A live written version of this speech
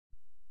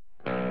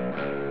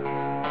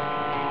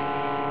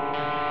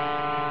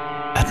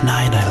At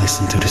night I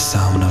listen to the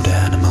sound of the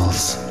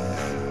animals.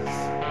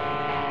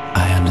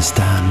 I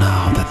understand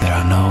now that there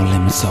are no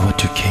limits of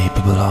what you're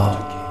capable of.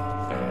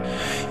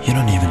 You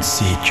don't even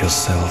see it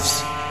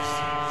yourselves.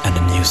 And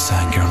the news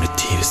anchor on the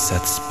TV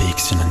set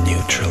speaks in a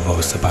neutral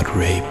voice about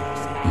rape,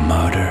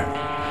 murder,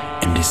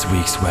 in this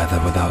week's weather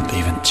without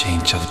even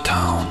change of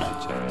town.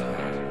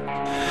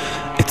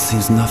 It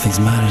seems nothing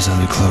matters as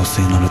we close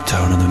in on the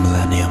turn of the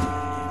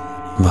millennium.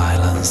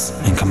 Violence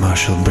and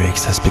commercial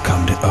breaks has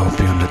become the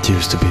opium that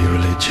used to be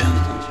religion.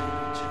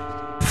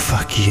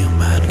 Fuck you,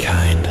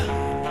 mankind.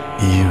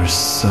 You're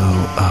so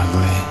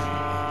ugly,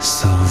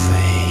 so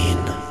vain.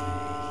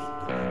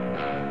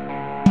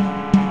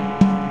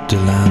 The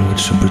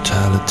language of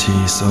brutality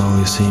is all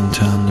you seem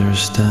to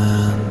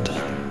understand.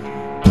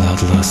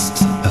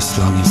 Bloodlust, as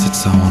long as it's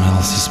someone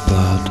else's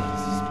blood.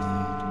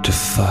 To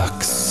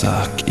fuck,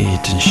 suck,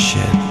 eat and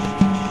shit.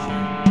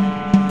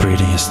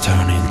 Breeding is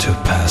turning into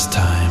a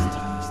pastime.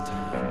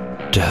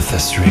 Death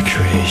as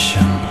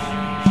recreation.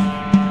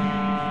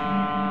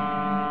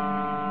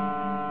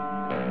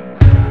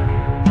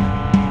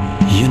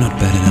 You're not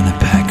better than a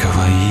pack of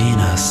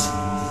hyenas.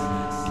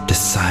 The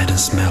sight and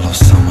smell of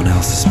someone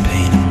else's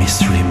pain and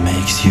misery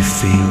makes you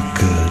feel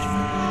good.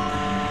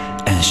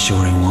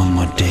 Ensuring one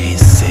more day in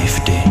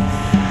safety.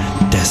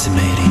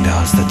 Decimating the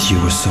odds that you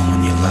or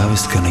someone you love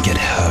is gonna get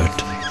hurt.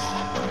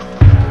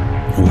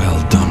 Well,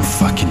 don't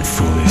fucking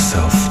fool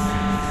yourself.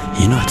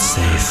 You're not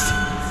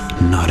safe.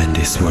 Not in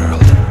this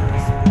world.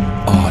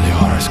 All you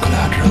are is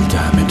collateral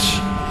damage.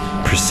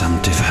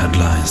 Presumptive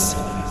headlines.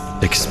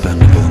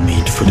 Expendable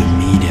meat for the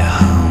media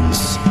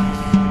hounds.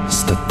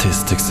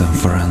 Statistics and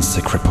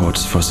forensic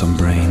reports for some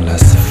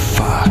brainless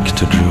fuck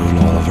to drool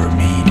all over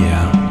media.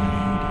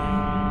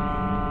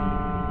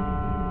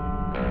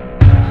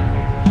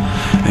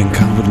 And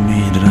come with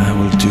me that I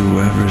will do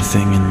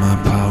everything in my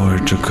power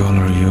to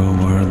color your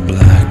world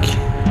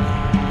black.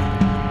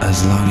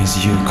 As long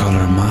as you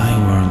color my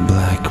world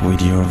black with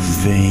your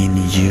vain,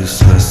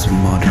 useless,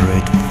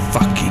 moderate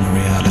fucking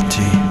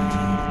reality.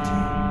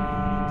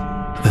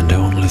 And the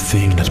only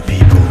thing that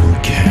people will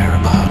care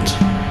about